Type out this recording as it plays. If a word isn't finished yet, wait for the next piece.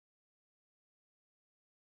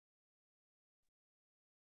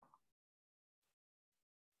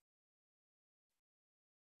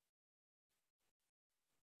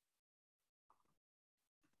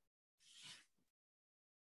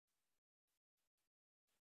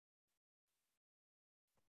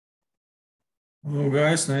Hello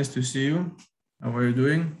guys, nice to see you. How are you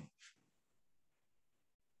doing?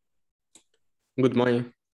 Good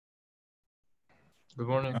morning. Good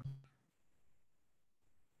morning.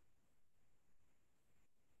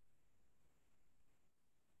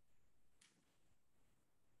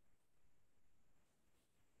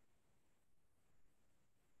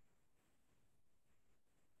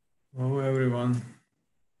 Hello everyone.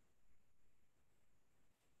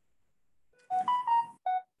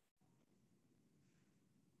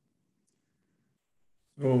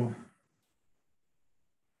 So,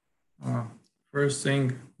 first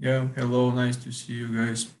thing, hello, nice to see you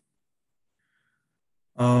guys.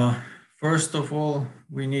 First of all,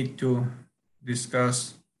 we need to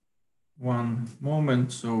discuss one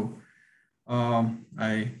moment. So,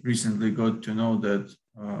 I recently got to know that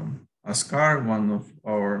Askar, one of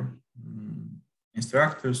our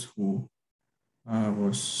instructors uh,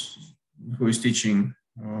 was who is teaching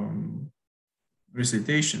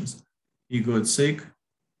recitations, he got sick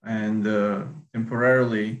and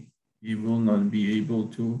temporarily he will not be able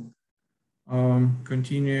to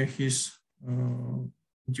continue his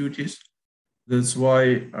duties. That's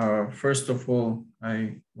why, first of all,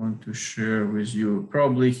 I want to share with you.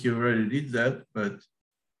 Probably he already did that, but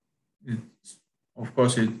of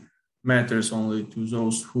course, it matters only to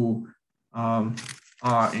those who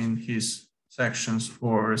are in his sections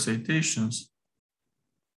for recitations.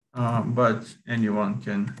 But anyone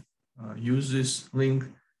can use this link.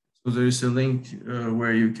 So there is a link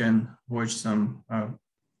where you can watch some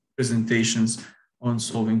presentations on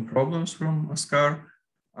solving problems from Askar,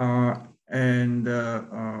 and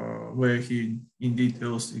where he in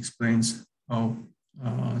details explains how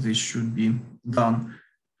this should be done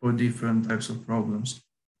for different types of problems.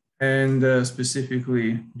 And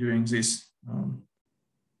specifically during this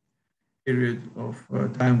period of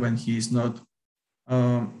time when he is not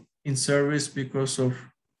in service because of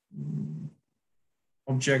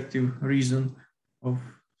objective reason of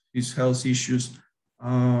his health issues,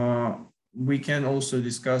 we can also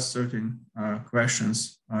discuss certain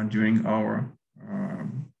questions during our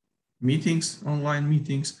meetings, online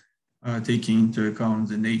meetings, taking into account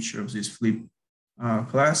the nature of this flip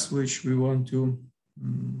class, which we want to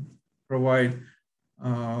provide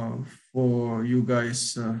for you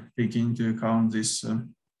guys, taking into account this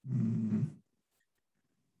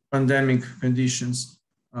pandemic conditions.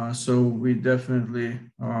 So we definitely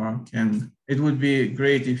can, it would be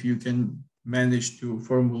great if you can manage to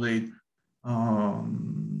formulate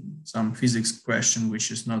some physics question which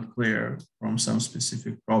is not clear from some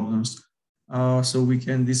specific problems. So we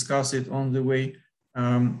can discuss it on the way.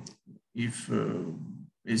 If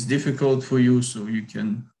it's difficult for you, so you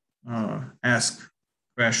can ask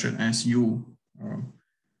question as you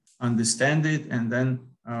understand it, and then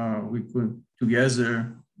we could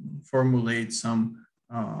together formulate some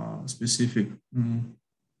specific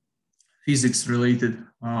physics related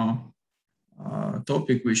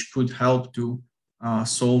topic which could help to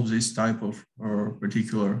solve this type of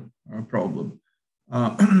particular problem.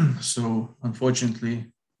 So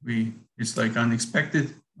unfortunately, it's like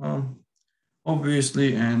unexpected,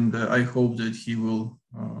 obviously, and I hope that he will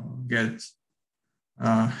get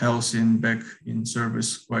health back in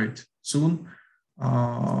service quite soon.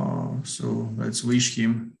 So let's wish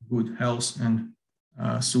him good health and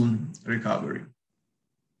soon recovery.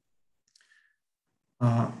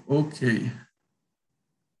 Okay.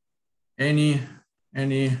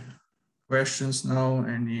 Any questions now?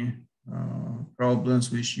 Any problems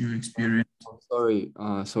which you experience? Sorry,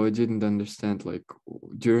 so I didn't understand. Like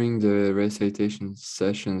during the recitation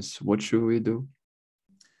sessions, what should we do?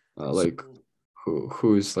 Like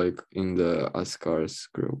who is like in the Askar's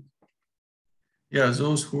group? Yeah,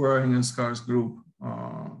 those who are in Askar's group,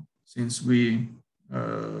 since we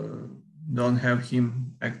don't have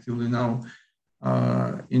him actively now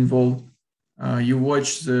involved, you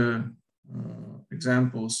watch the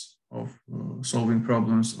examples of solving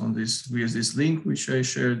problems on this with this link which I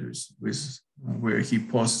shared with where he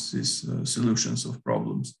posts his solutions of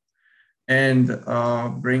problems, and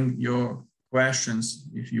bring your questions.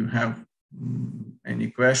 If you have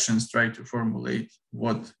any questions, try to formulate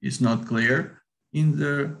what is not clear in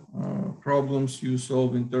the problems you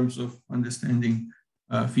solve in terms of understanding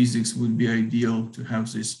physics. Would be ideal to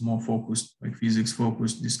have this more focused, like physics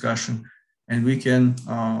focused discussion, and we can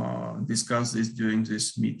discuss this during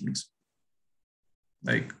these meetings,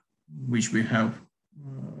 like which we have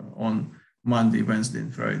on Monday, Wednesday,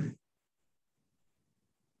 and Friday.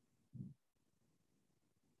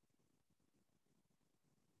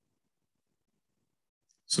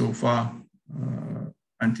 So far,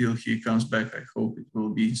 until he comes back, I hope it will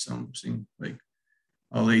be something like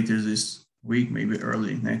later this week, maybe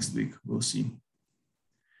early next week, we'll see.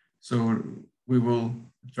 So we will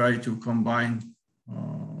try to combine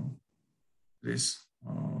these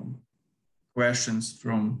questions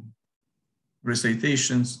from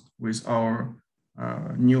recitations with our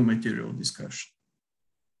new material discussion.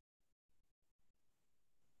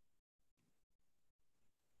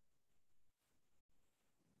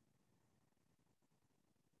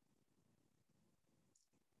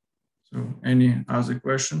 So any other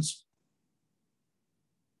questions?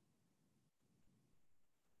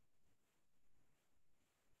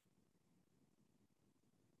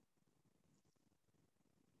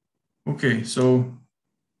 Okay, so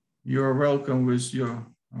you're welcome with your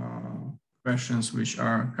questions which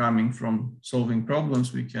are coming from solving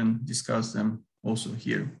problems. We can discuss them also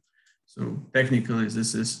here. So technically,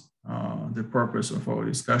 this is the purpose of our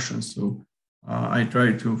discussion. So I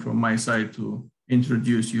try to, from my side, to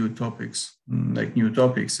introduce you topics, like new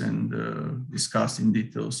topics, and discuss in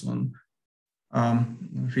details on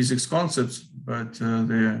physics concepts. But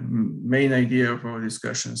the main idea of our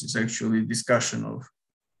discussions is actually discussion of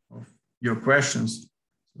your questions.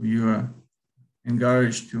 So you are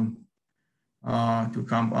encouraged to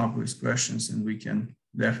come up with questions, and we can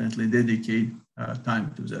definitely dedicate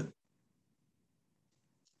time to that.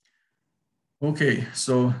 Okay,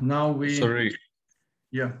 so now we... Sorry.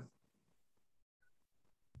 Yeah.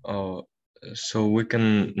 So we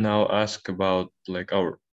can now ask about like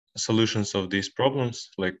our solutions of these problems,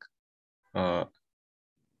 like.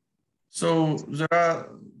 So there are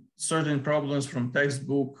certain problems from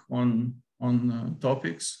textbook on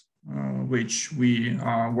topics which we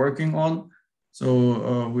are working on.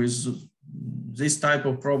 So with this type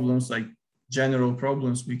of problems, like general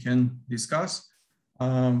problems, we can discuss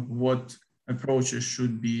what approaches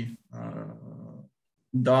should be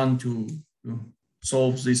done to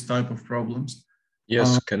solve this type of problems.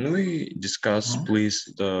 Yes, can we discuss, please,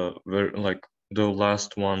 the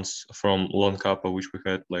last ones from Lon Kappa, which we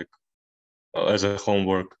had like as a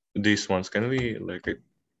homework? These ones, can we like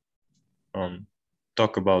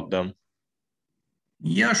talk about them?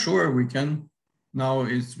 Yeah, sure, we can. Now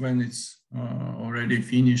is when it's already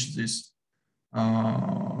finished this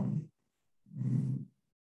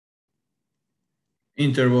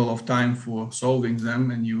interval of time for solving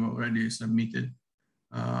them, and you already submitted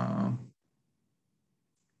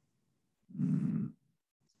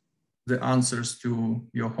the answers to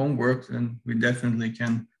your homework, and we definitely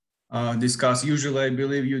can discuss. Usually, I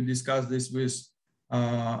believe you discuss this with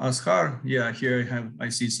Askar. Yeah, here I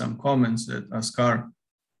see some comments that Askar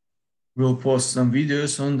will post some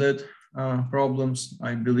videos on that problems.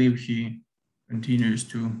 I believe he continues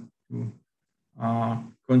to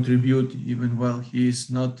contribute even while he is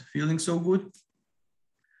not feeling so good.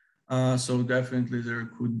 So definitely there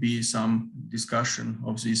could be some discussion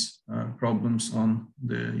of these problems on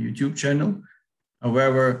the YouTube channel.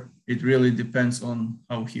 However, it really depends on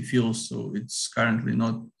how he feels. So it's currently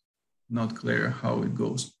not clear how it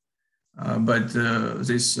goes. But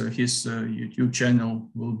his YouTube channel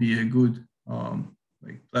will be a good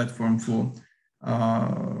platform for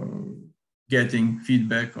getting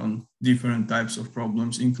feedback on different types of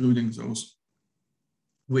problems, including those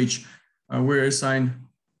which were assigned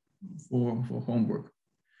for homework.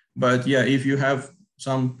 But yeah, if you have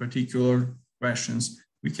some particular questions,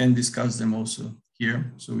 we can discuss them also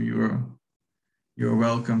here. So you're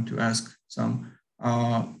welcome to ask some.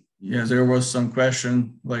 Yeah, there was some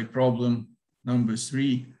question like problem number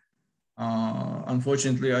 3.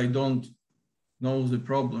 Unfortunately, I don't know the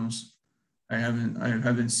problems. I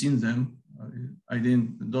haven't seen them. I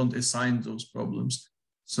don't assign those problems.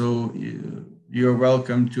 So you're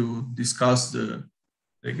welcome to discuss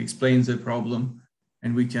explain the problem,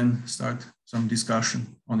 and we can start some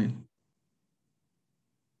discussion on it.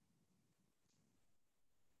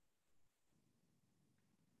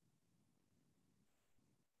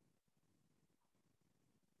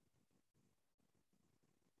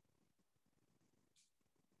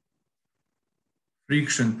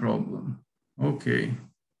 Friction problem. Okay.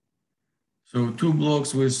 So 2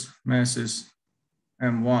 blocks with masses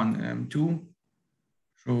M1 and M2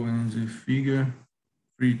 shown in the figure,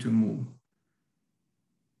 free to move.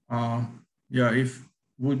 Yeah, if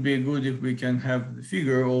would be good if we can have the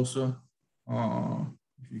figure also,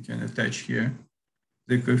 if you can attach here,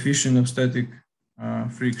 the coefficient of static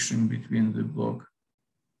friction between the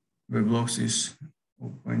blocks is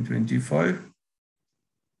 0.25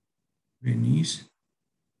 beneath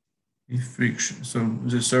is friction. So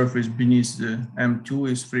the surface beneath the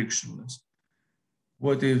M2 is frictionless.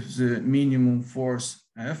 What is the minimum force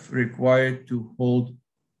F required to hold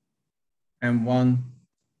M1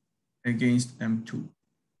 against M2?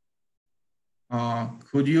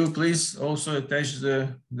 Could you please also attach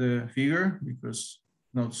the figure, because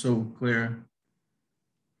not so clear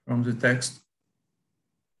from the text?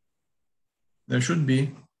 There should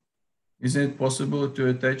be. Isn't it possible to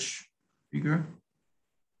attach figure?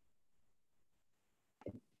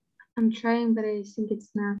 I'm trying, but I think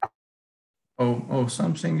it's not. Oh,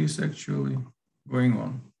 something is actually going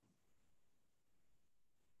on.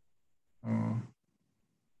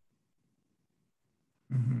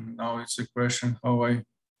 Now it's a question how I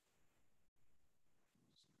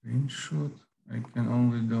screenshot. I can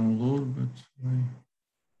only download, but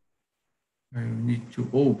I need to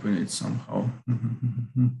open it somehow.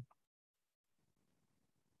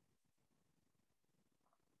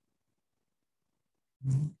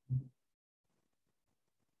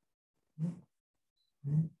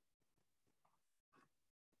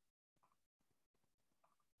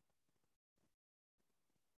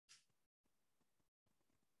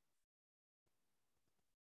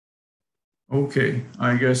 Okay,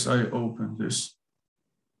 I guess I opened this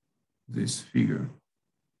figure.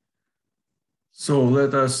 So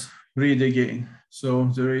let us read again.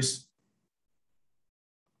 So there is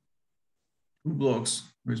two blocks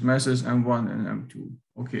with masses M1 and M2.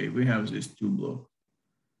 Okay, we have these two blocks.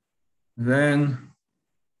 Then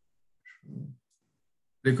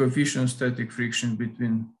the coefficient of static friction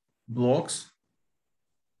between blocks.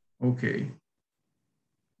 Okay,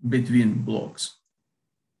 between blocks.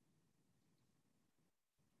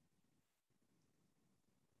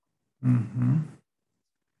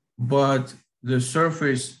 But the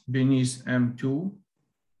surface beneath M2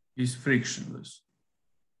 is frictionless.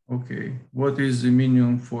 Okay, what is the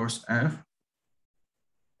minimum force F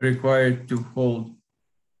required to hold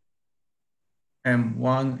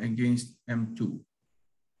M1 against M2?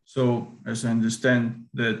 So as I understand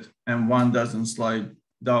that M1 doesn't slide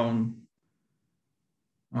down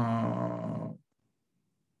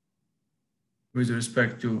with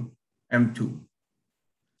respect to M2.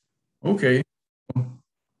 Okay.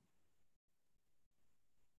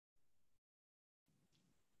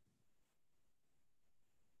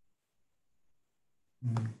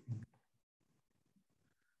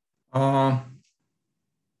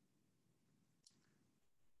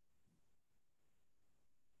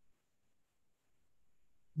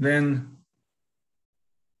 Then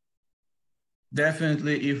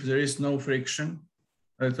definitely if there is no friction,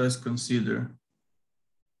 let us consider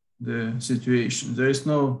the situation. There is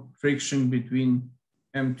no friction between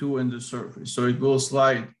M2 and the surface, so it will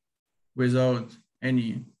slide without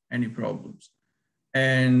any problems.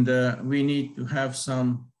 And we need to have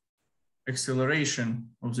some acceleration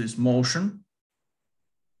of this motion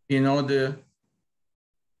in order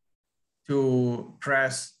to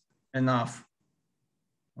press enough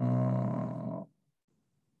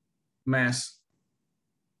mass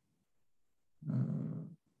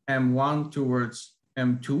M1 towards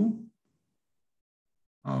M2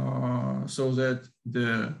 so that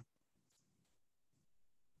the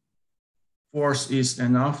force is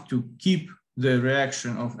enough to keep the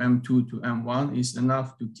reaction of M2 to M1 is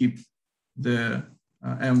enough to keep the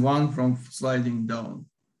M1 from sliding down.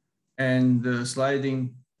 And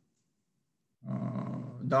sliding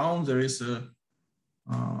down, there is a,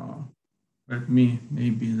 let me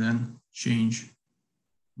maybe then change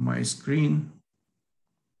my screen.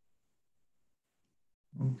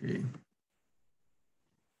 Okay.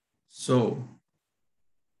 So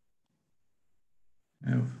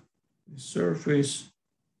have the surface,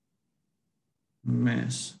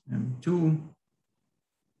 mass M2,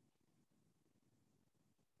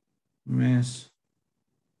 mass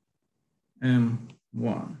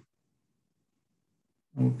M1.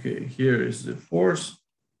 Okay, here is the force.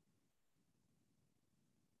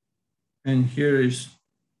 And here is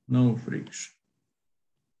no friction.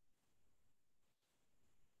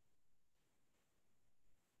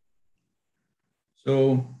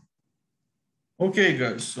 So, okay,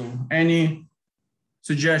 guys, so any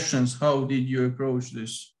suggestions? How did you approach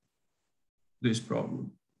this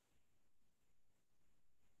problem?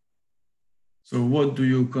 So what do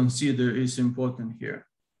you consider is important here?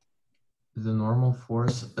 The normal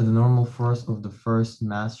force of the first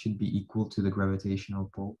mass should be equal to the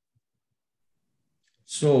gravitational pull.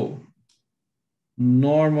 So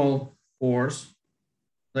normal force,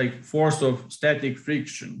 like force of static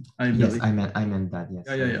friction, I believe. Yes, I meant that, yes.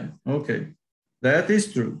 Yeah. Okay, that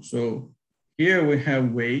is true. So here we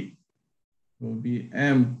have weight, will be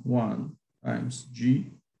M1 times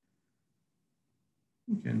G.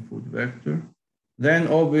 You can put vector. Then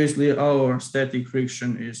obviously our static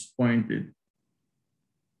friction is pointed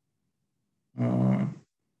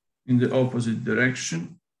in the opposite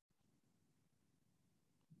direction.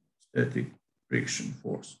 Static friction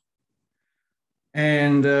force.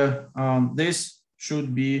 And this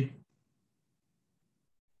should be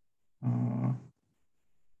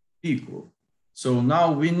equal. So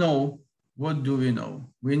now we know, what do we know?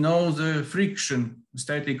 We know the friction,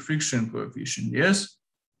 static friction coefficient, yes?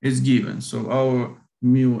 It's given. So our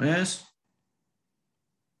mu s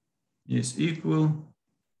is equal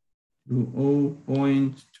to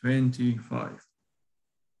 0.25.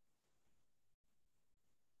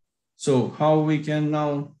 So how we can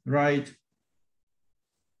now write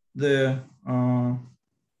the, so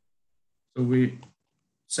we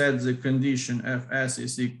set the condition Fs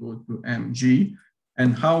is equal to mg,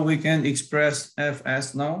 and how we can express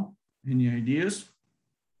Fs now? Any ideas?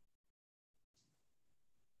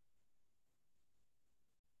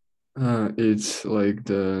 It's like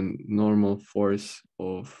the normal force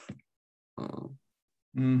of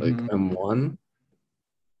like M1,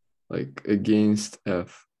 like against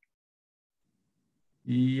F.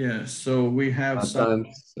 Yes, so we have some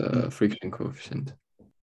times friction coefficient.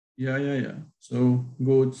 Yeah. So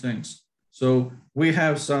good, thanks. So we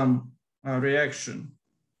have some reaction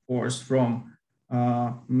force from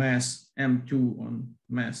mass M2 on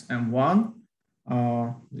mass M1,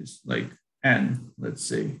 it's like N, let's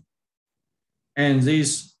say. And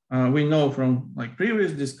this, we know from like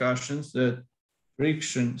previous discussions that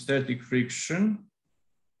friction, static friction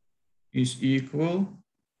is equal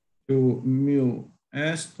to mu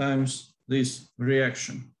S times this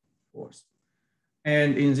reaction force.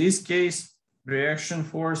 And in this case, reaction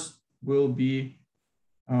force will be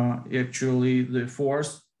actually the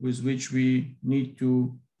force with which we need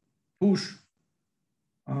to push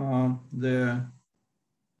the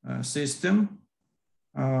system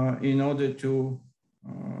in order to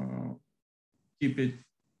keep it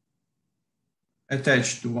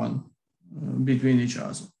attached to one between each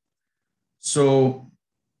other. So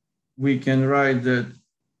we can write that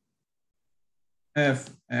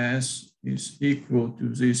Fs is equal to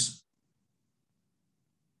this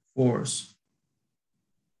force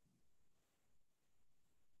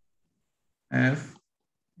F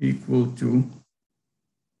equal to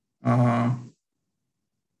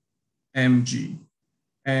mg,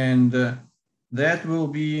 and that will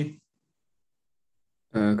be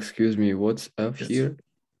excuse me, what's F here?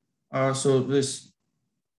 So this,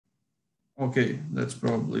 okay, that's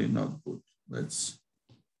probably not good. Let's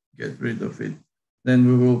get rid of it. Then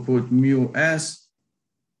we will put mu S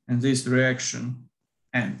and this reaction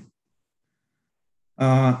N.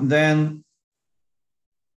 Then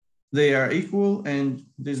they are equal and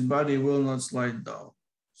this body will not slide down.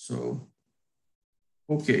 So,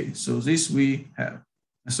 okay, so this we have.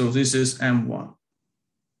 So this is M1.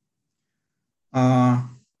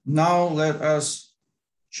 Now let us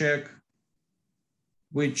check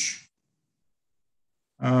which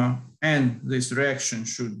N this reaction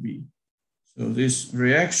should be. So this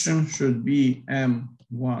reaction should be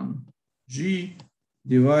M1G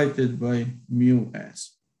divided by mu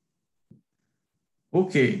S.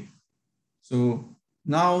 Okay, so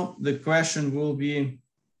now the question will be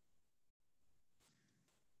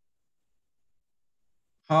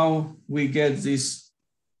how we get this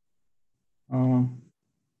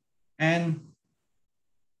N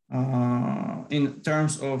in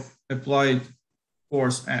terms of applied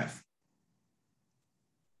force F.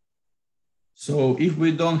 So if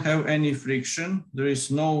we don't have any friction, there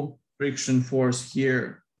is no friction force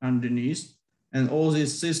here underneath, and all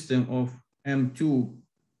this system of M2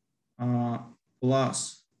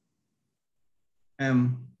 plus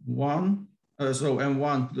M1, so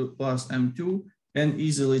M1 plus M2 can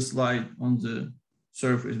easily slide on the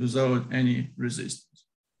surface without any resistance.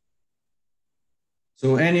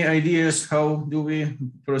 So any ideas how do we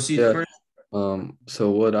proceed first? So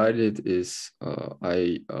what I did is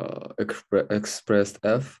I expressed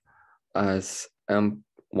F as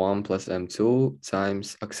M1 plus M2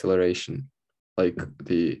 times acceleration, like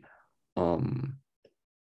the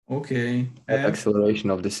okay, acceleration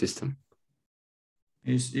of the system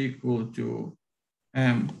is equal to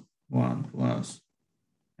M1 plus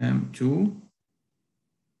M2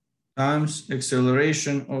 times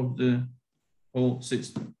acceleration of the whole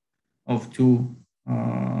system of two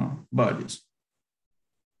bodies.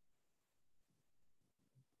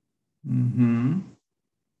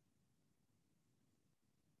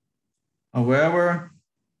 However,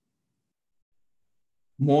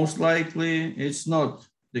 most likely it's not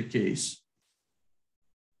the case.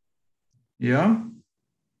 Yeah?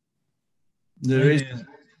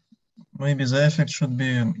 Maybe the effect should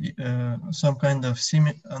be some kind of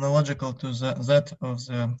analogical to that of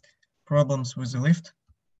the problems with the lift,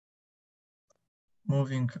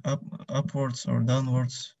 moving upwards or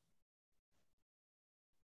downwards.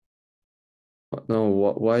 No,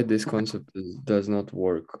 why this concept does not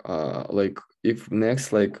work? Like if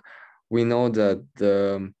next, like we know that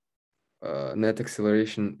the net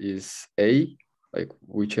acceleration is a, like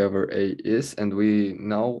whichever a is, and we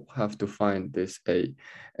now have to find this a.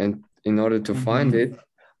 And in order to find it,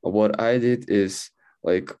 what I did is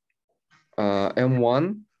like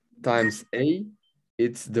m1 times a,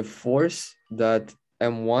 it's the force that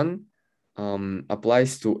m1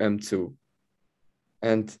 applies to m2,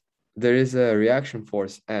 and there is a reaction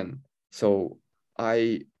force n. So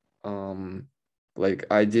I like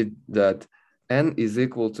I did that n is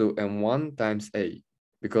equal to m1 times a,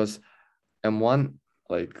 because m1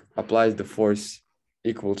 like applies the force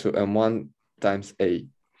equal to m1 times a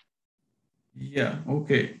Yeah,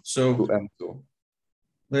 okay. So to m2.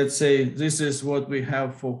 let's say this is what we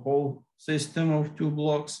have for whole system of two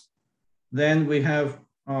blocks. Then we have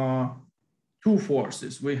two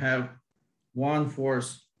forces. We have one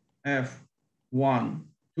force F1,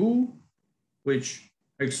 2, which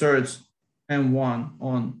exerts M1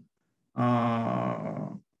 on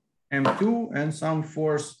M2, and some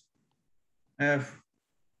force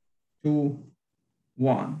F2,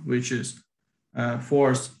 1, which is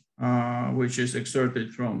force which is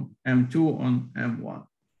exerted from M2 on M1.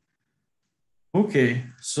 Okay,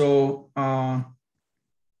 so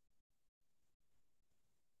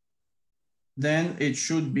then it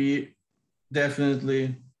should be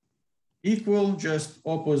definitely equal, just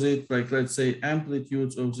opposite, like let's say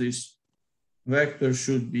amplitudes of this vector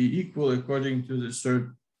should be equal according to the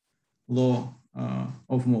third law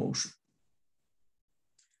of motion.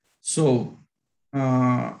 So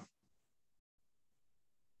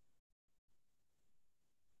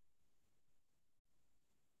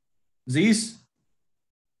these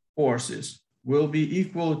forces will be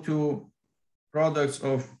equal to products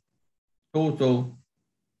of total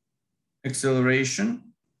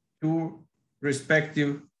acceleration to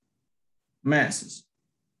respective masses.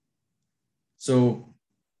 So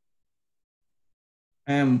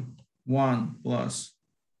M1 plus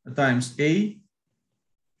times A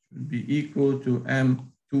should be equal to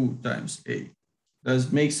M2 times A. Does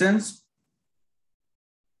it make sense?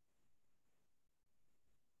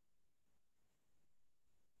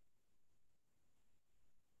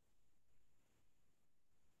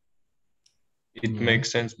 It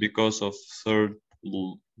makes sense because of third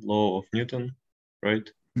law of Newton, right?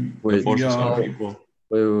 Wait, the forces yeah. are equal.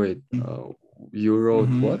 Wait. You wrote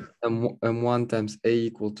what? M1 times A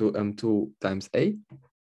equal to M2 times A?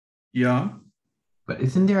 Yeah. But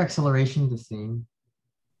isn't their acceleration the same?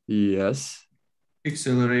 Yes.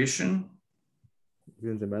 Acceleration.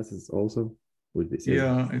 Even the masses also would be same.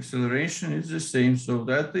 Yeah, acceleration is the same. So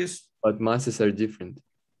that is. But masses are different.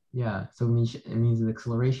 Yeah, so it means the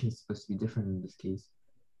acceleration is supposed to be different in this case.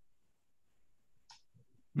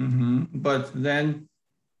 But then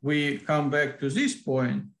we come back to this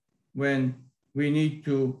point when we need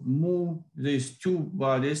to move these two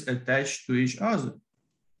bodies attached to each other.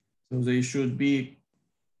 So they should be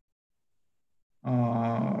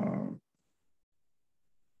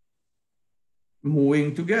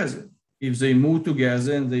moving together. If they move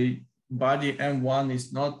together and the body M1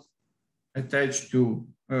 is not attached to,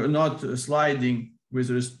 not sliding with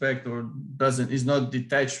respect, or is not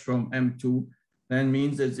detached from M2, then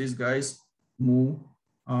means that these guys move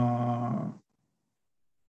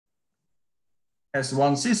as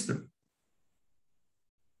one system.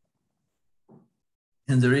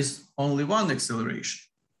 And there is only one acceleration.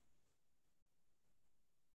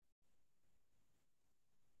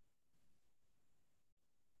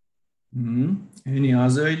 Any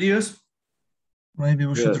other ideas? Maybe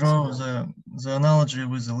we should draw the analogy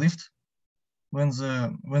with the lift. When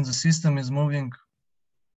the system is moving,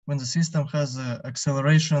 when the system has the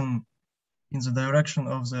acceleration in the direction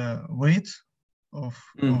of the weight of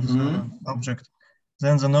the object,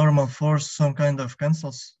 then the normal force some kind of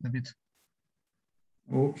cancels a bit.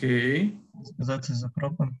 Okay. That is a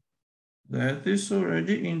problem. That is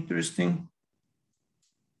already interesting.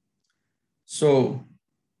 So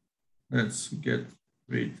let's get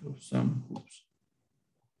rid of some hoops.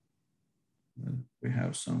 We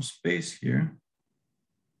have some space here.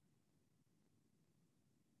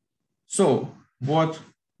 So what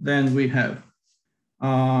then we have?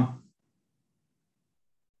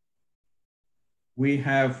 We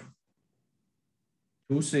have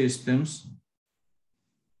two systems.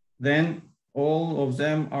 Then all of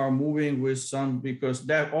them are moving with some, because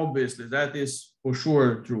that obviously, that is for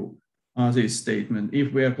sure true, this statement.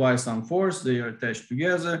 If we apply some force, they are attached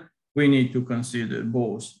together. We need to consider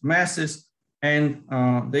both masses, and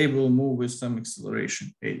they will move with some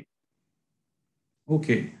acceleration A.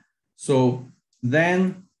 Okay, so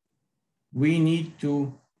then we need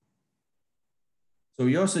to, so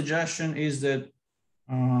your suggestion is that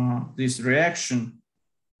this reaction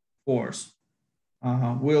force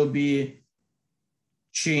will be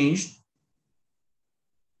changed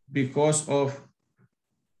because of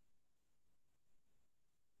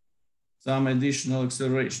some additional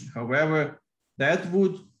acceleration. However, that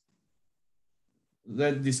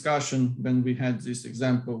discussion when we had this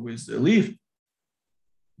example with the lift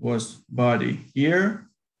was body here,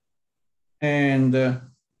 and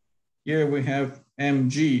here we have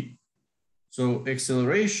mg. So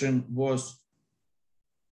acceleration was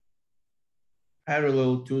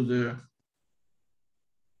parallel to the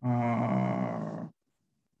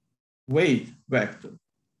weight vector.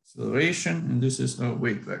 Acceleration, and this is a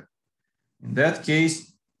weight vector. In that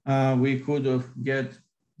case, we could have get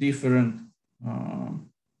different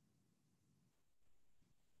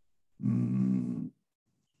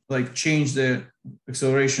like change the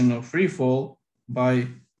acceleration of free fall by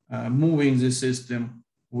moving the system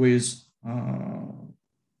with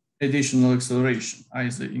additional acceleration,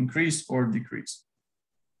 either increase or decrease.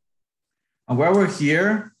 However,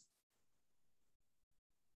 here,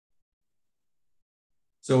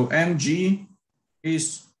 so mg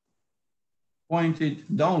is pointed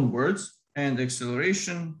downwards and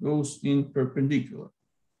acceleration goes in perpendicular.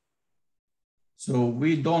 So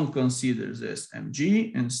we don't consider this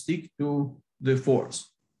mg and stick to the force.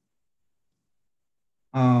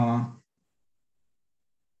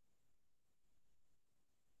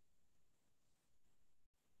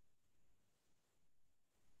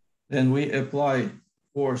 Then we apply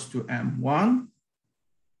force to M1.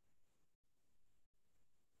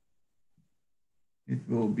 It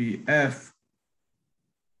will be F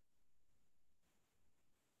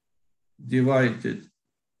divided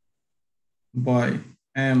by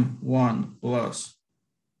M1 plus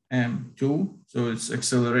M2. So it's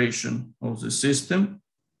acceleration of the system.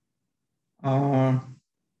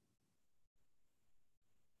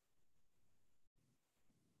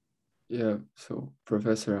 Yeah, so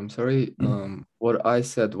Professor, I'm sorry, what I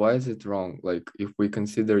said, why is it wrong? Like if we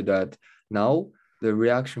consider that now the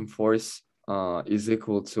reaction force is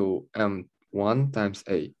equal to M1 times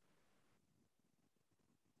A.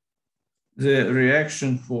 The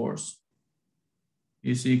reaction force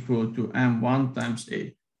is equal to M1 times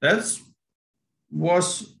A. That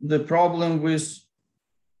was the problem with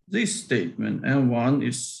this statement. M1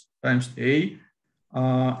 is times A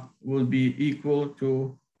will be equal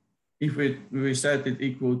to, if we set it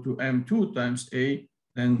equal to M2 times A,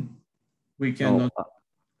 then we cannot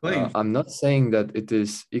claim. I'm not saying that it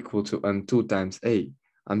is equal to M2 times A.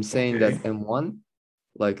 I'm saying that M1,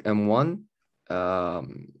 like M1,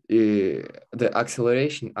 the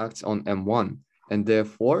acceleration acts on M1, and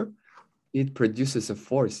therefore it produces a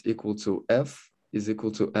force equal to F is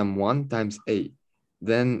equal to M1 times A.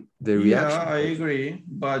 Then the reaction. Yeah, I agree,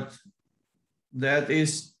 but that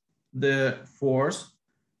is the force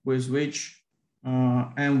with which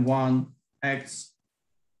M1 acts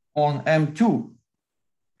on M2.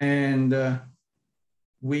 And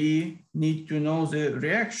we need to know the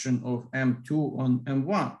reaction of M2 on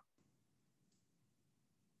M1.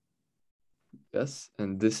 Yes,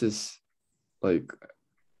 and this is like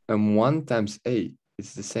M1 times A,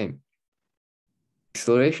 it's the same.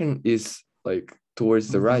 Acceleration is like towards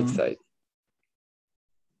the right side.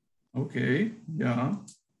 Okay, yeah.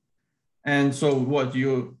 And so what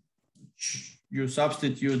you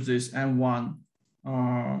substitute this M1,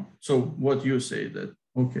 so what you say that,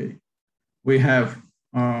 okay, we have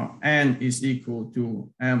N is equal to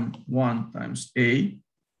M1 times A,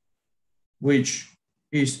 which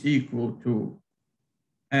is equal to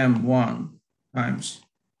M1 times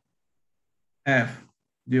F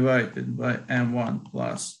divided by M1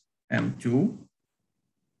 plus M2.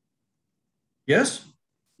 Yes?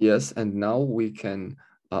 Yes, and now we can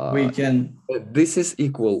this is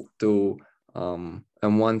equal to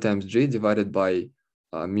M1 times G divided by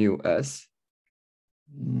mu S.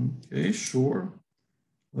 Okay, sure.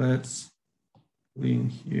 Let's clean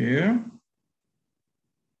here.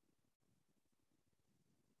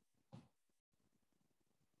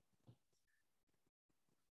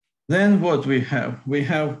 Then what we have? We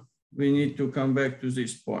need to come back to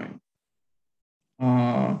this point.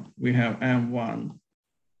 We have M1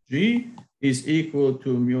 G is equal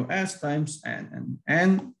to mu S times N, and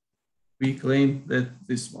N, we claim that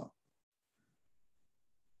this one,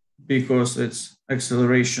 because it's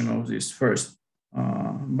acceleration of this first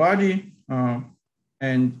body,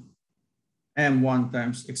 and M1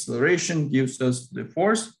 times acceleration gives us the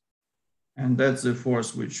force, and that's the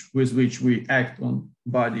force with which we act on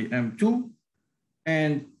body M2,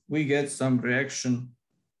 and we get some reaction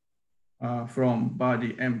from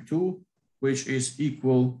body M2, which is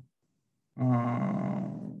equal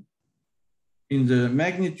in the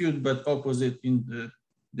magnitude, but opposite in the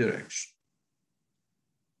direction.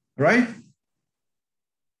 Right?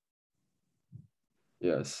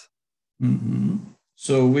 Yes.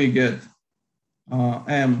 So we get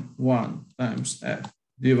M1 times F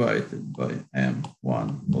divided by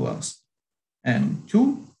M1 plus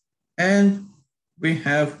M2. And we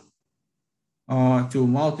have to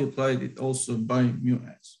multiply it also by mu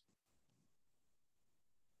s.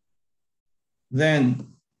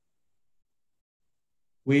 Then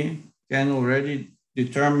we can already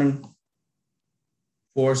determine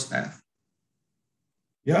force F.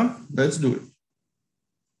 Yeah, let's do it.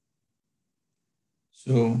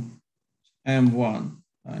 So M1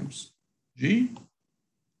 times G,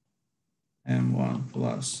 M1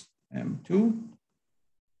 plus M2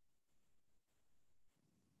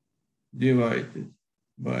 divided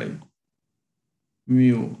by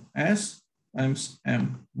mu S times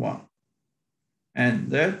M1. And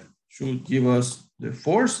that should give us the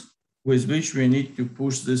force with which we need to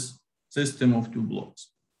push this system of two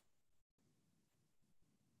blocks.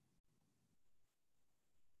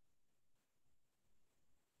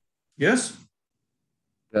 Yes?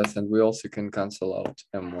 Yes, and we also can cancel out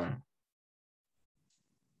M1.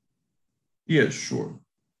 Yes, sure.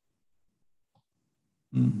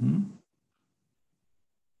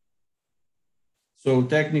 So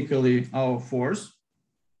technically, our force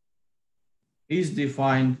is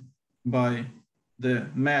defined by the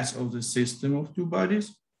mass of the system of two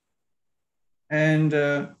bodies and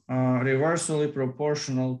reversely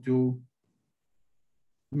proportional to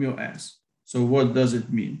mu s. So what does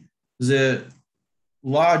it mean? The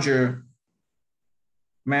larger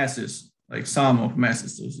masses, like sum of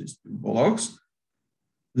masses of these two blocks,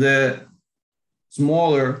 the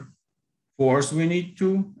smaller force we need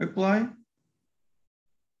to apply.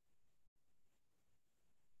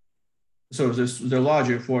 So the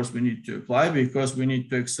larger force we need to apply because we need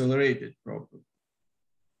to accelerate it properly.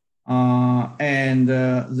 And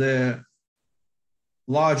the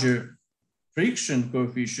larger friction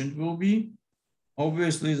coefficient will be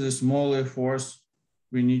obviously the smaller force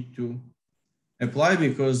we need to apply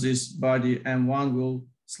because this body M1 will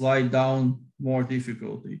slide down more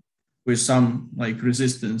difficultly with some like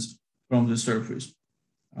resistance from the surface.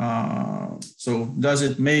 So does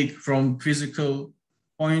it make from physical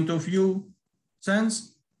point of view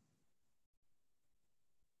sense?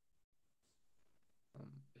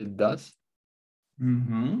 It does.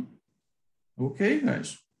 Okay,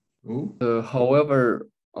 guys. So, however,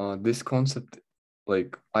 this concept,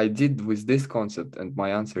 like I did with this concept and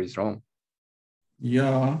my answer is wrong.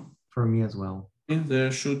 Yeah. For me as well.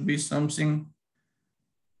 There should be something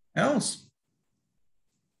else.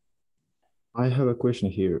 I have a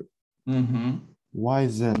question here. Why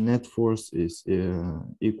the net force is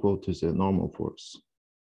equal to the normal force?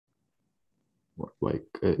 Like,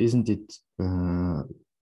 isn't it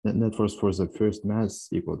net force for the first mass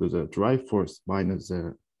equal to the drive force minus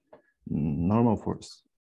the normal force?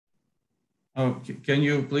 Okay, can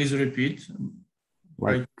you please repeat?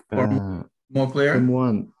 Like, more clear?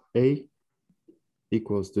 M1A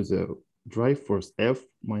equals to the drive force F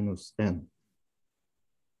minus N.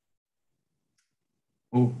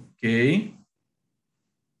 Okay.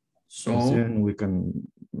 So then we can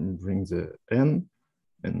bring the N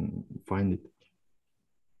and find it.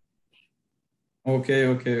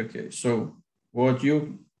 Okay. So what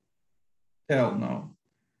you tell now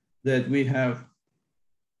that we have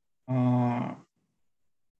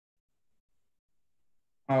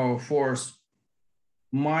our force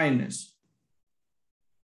minus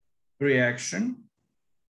reaction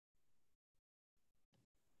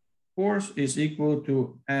force is equal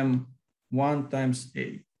to M1 times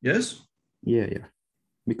A. Yes? Yeah.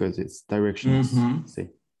 Because it's direction same.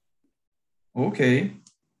 Okay.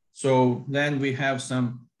 So then we have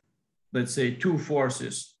some, let's say, two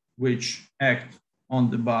forces which act on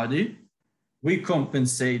the body. We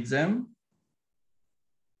compensate them.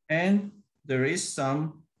 And there is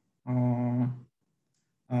some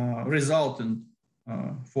resultant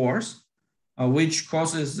force which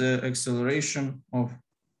causes the acceleration of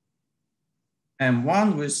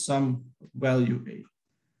M1 with some value A.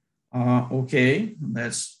 Okay,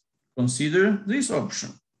 let's consider this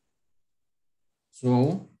option.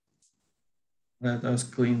 So let us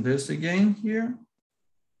clean this again here.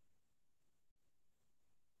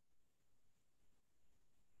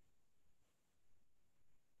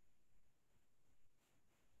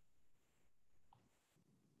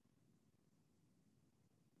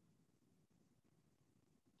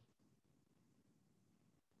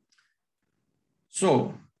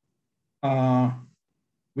 So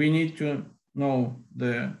we need to know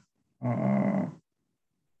the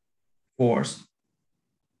force.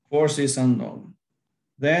 Force is unknown.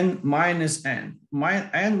 Then minus n.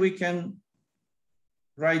 N we can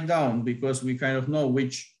write down because we kind of know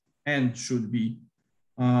which n should be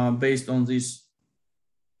based on this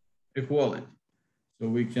equality. So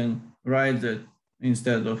we can write that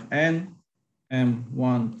instead of n,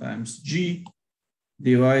 m1 times g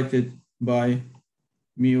divided by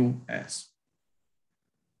mu s.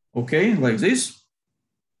 Okay, like this?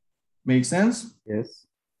 Make sense? Yes.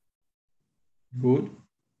 Good.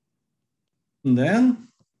 And then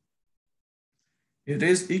it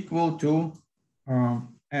is equal to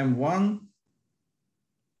m1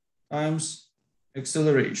 times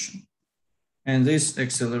acceleration. And this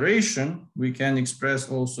acceleration we can express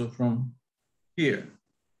also from here,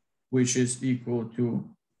 which is equal to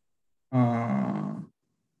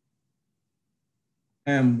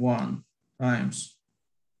m1 times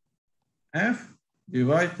f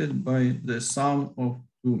divided by the sum of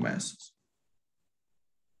two masses.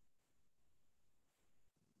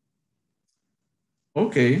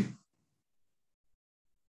 Okay,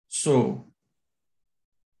 so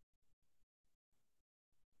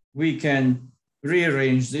we can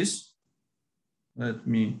rearrange this. Let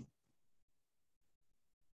me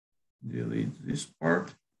delete this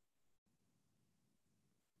part.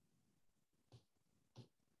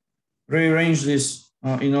 Rearrange this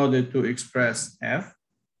in order to express f.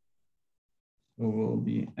 So will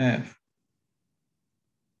be f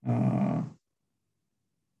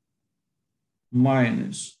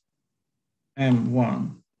minus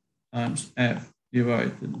m1 times f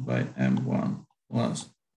divided by m1 plus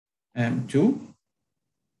m2.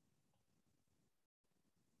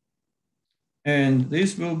 And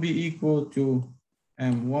this will be equal to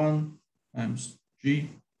m1 times g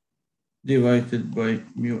divided by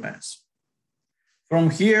mu s.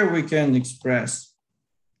 From here, we can express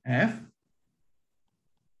f.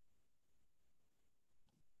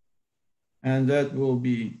 And that will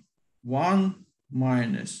be 1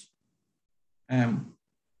 minus m1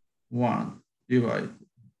 divided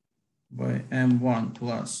by m1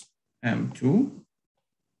 plus m2.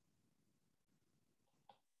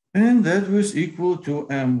 And that was equal to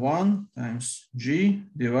m1 times g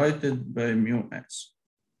divided by mu s.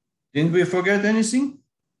 Didn't we forget anything?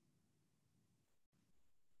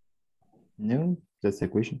 No, that's the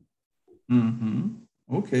equation.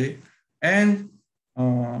 Okay. And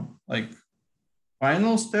like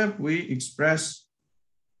final step, we express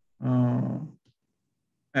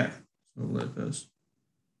f. So let us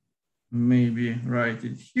maybe write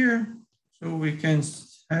it here so we can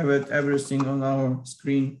have it everything on our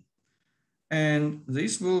screen. And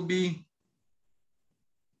this will be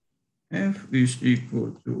f is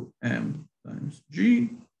equal to m times g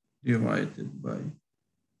divided by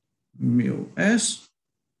mu s.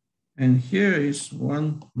 And here is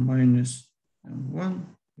 1 minus m1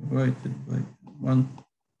 divided by 1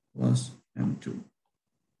 plus m2.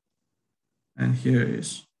 And here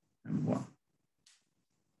is m1.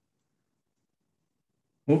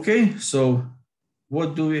 Okay, so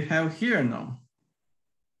what do we have here now?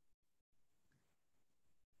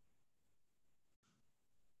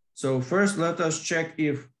 So first, let us check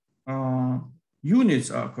if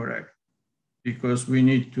units are correct, because we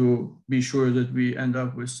need to be sure that we end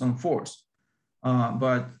up with some force.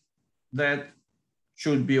 But that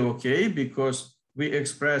should be okay because we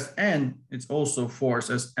express n, it's also force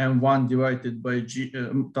as m1 divided by g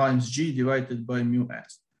times g divided by mu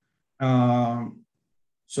s.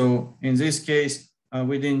 So in this case,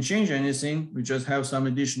 we didn't change anything. We just have some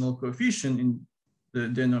additional coefficient in the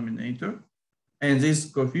denominator. And this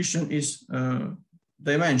coefficient is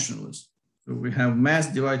dimensionless. So we have mass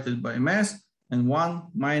divided by mass and 1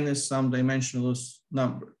 minus some dimensionless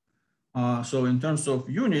number. So in terms of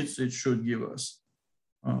units, it should give us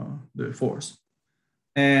the force.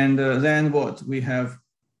 And then what? We have,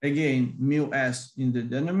 again, mu s in the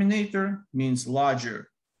denominator means larger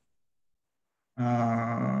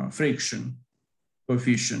friction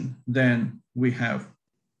coefficient. Then we have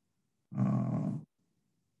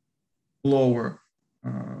lower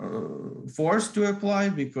force to apply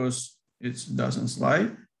because it doesn't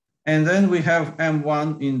slide. And then we have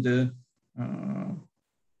m1 in the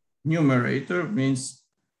numerator, means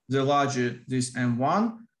the larger this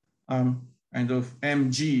m1, kind of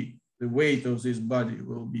mg, the weight of this body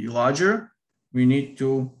will be larger. We need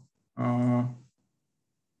to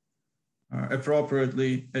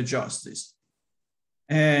appropriately adjust this.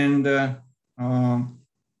 And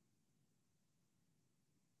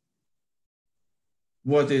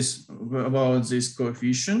what is about this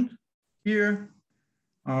coefficient here?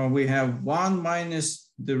 we have 1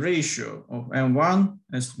 minus the ratio of M1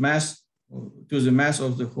 as mass to the mass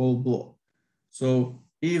of the whole block. So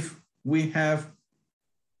if we have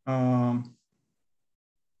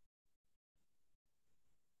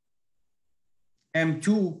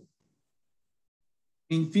M2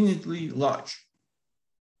 infinitely large,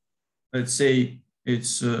 let's say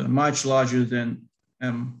it's much larger than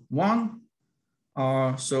M1,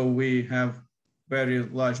 so we have very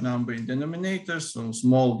large number in denominator, so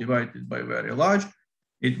small divided by very large,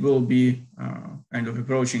 it will be kind of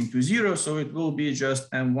approaching to 0, so it will be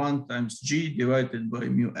just M1 times G divided by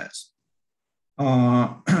mu S.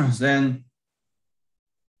 Then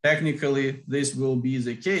technically this will be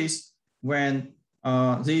the case when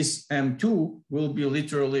this M2 will be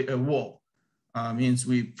literally a wall. Means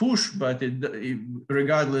we push, but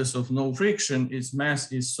regardless of no friction, its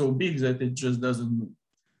mass is so big that it just doesn't move.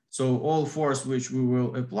 So all force which we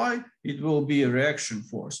will apply, it will be a reaction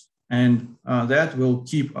force. And that will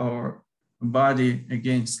keep our body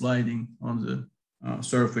against sliding on the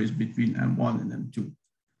surface between M1 and M2.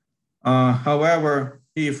 However,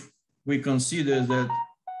 if we consider that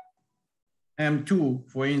M2,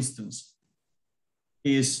 for instance,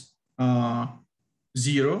 is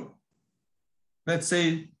 0, let's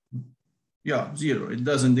say, yeah, 0, it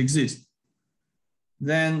doesn't exist,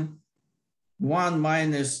 then 1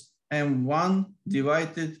 minus M1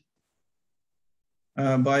 divided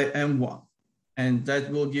by M1, and that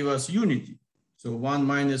will give us unity. So 1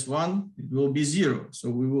 minus 1, it will be 0. So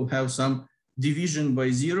we will have some division by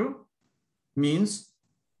 0, means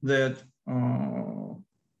that and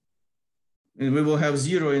we will have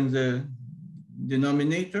 0 in the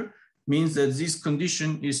denominator, means that this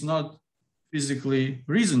condition is not physically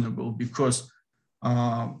reasonable, because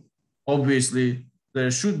obviously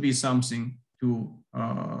there should be something to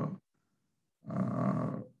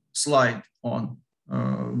slide on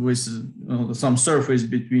with some surface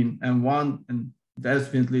between M1, and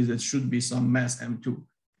definitely there should be some mass M2.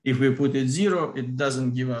 If we put it 0, it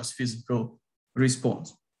doesn't give us physical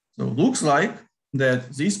response. So it looks like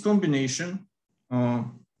that this combination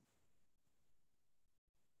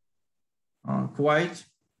quite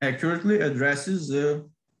accurately addresses the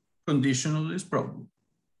condition of this problem.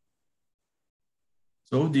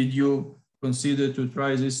 So did you consider to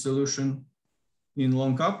try this solution in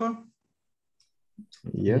long kappa?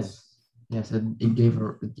 Yes. Yes, it gave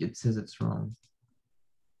her, it says it's wrong.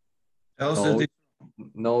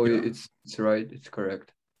 No, Yeah. it's right, it's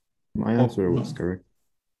correct. My answer was correct.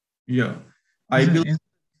 Yeah, I believe,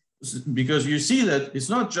 because you see that it's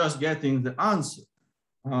not just getting the answer,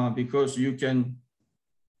 because you can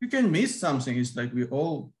miss something. It's like we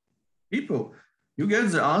all people, you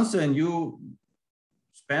get the answer and you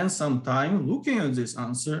spend some time looking at this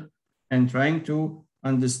answer and trying to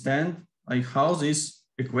understand like how this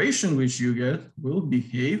equation which you get will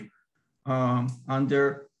behave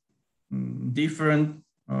under different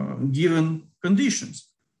given conditions.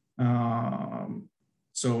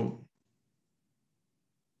 So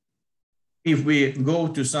if we go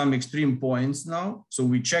to some extreme points now, so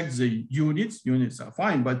we check the units are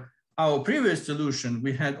fine, but our previous solution,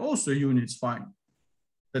 we had also units fine.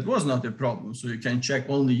 That was not a problem. So you can check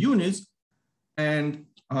only units, and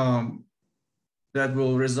that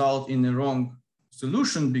will result in a wrong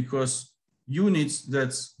solution, because units,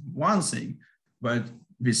 that's one thing. But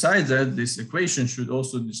besides that, this equation should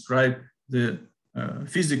also describe the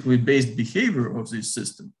physically based behavior of this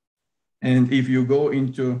system. And if you go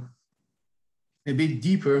into a bit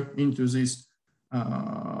deeper into this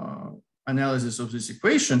analysis of this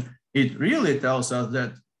equation, it really tells us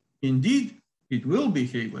that indeed it will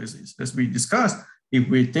behave like this. As we discussed, if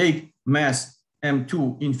we take mass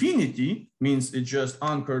M2 infinity, means it's just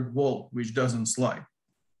anchored wall which doesn't slide.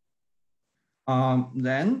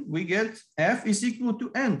 Then we get F is equal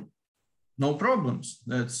to N. No problems,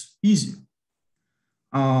 that's easy.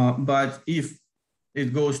 But if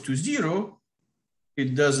it goes to 0,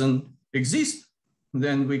 it doesn't exist,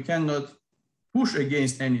 then we cannot push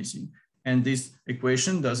against anything. And this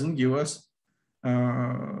equation doesn't give us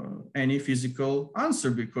any physical answer,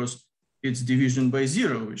 because it's division by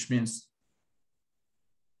 0, which means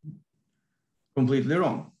completely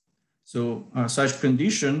wrong. So such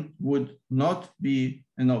condition would not be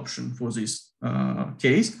an option for this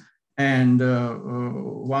case. And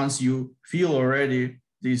once you feel already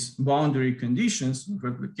these boundary conditions of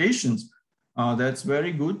applications, that's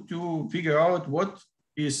very good to figure out what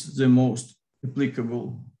is the most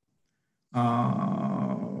applicable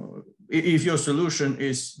if your solution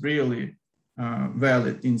is really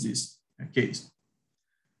valid in this case.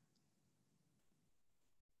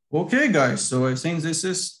 Okay, guys, so I think this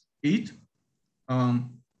is it.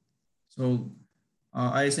 So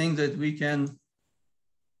I think that we can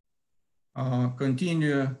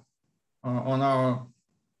continue on our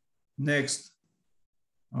next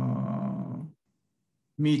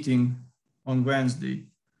meeting on Wednesday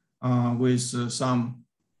with some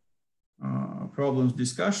problems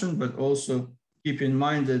discussion, but also keep in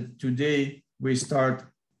mind that today we start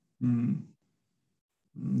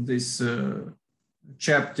this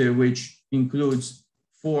chapter, which includes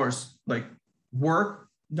force, like work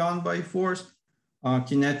done by force,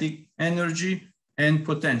 kinetic energy, and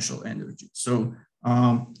potential energy. So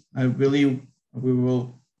I believe we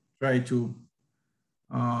will try to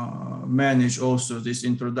manage also this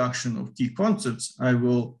introduction of key concepts. I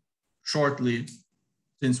will shortly,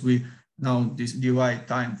 since we now divide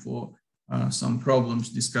time for some problems,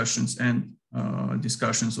 discussions, and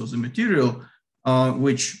discussions of the material,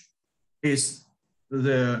 which is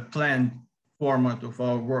the planned format of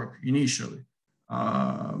our work initially.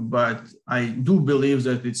 But I do believe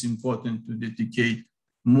that it's important to dedicate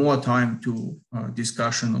more time to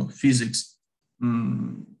discussion of physics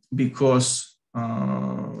because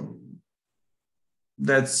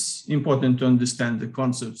that's important to understand the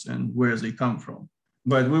concepts and where they come from.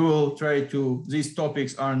 But we will try to, these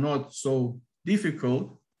topics are not so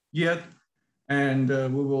difficult yet, and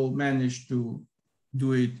we will manage to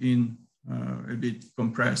do it in a bit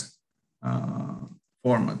compressed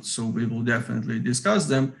format. So we will definitely discuss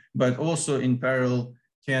them, but also in parallel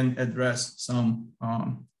can address some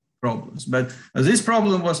problems. But this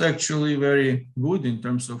problem was actually very good in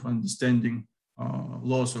terms of understanding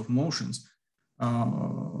laws of motions,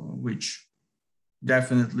 which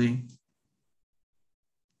definitely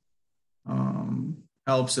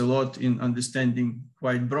helps a lot in understanding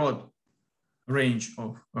quite broad range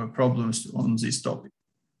of problems on this topic.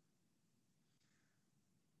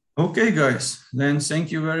 Okay, guys, then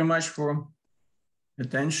thank you very much for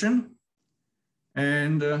attention,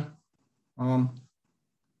 and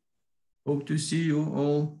hope to see you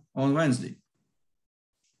all on Wednesday.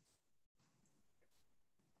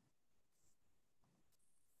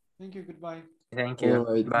 Thank you, goodbye. Thank you.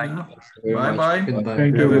 All right. Bye. Bye bye. Goodbye.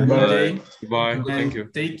 Thank Have you. a good Goodbye. day. Goodbye. And Thank you.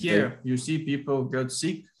 take care. You see, people got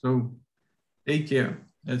sick, so take care.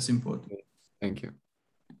 That's important. Thank you.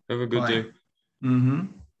 Have a good Bye. day.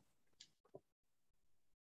 Mm-hmm.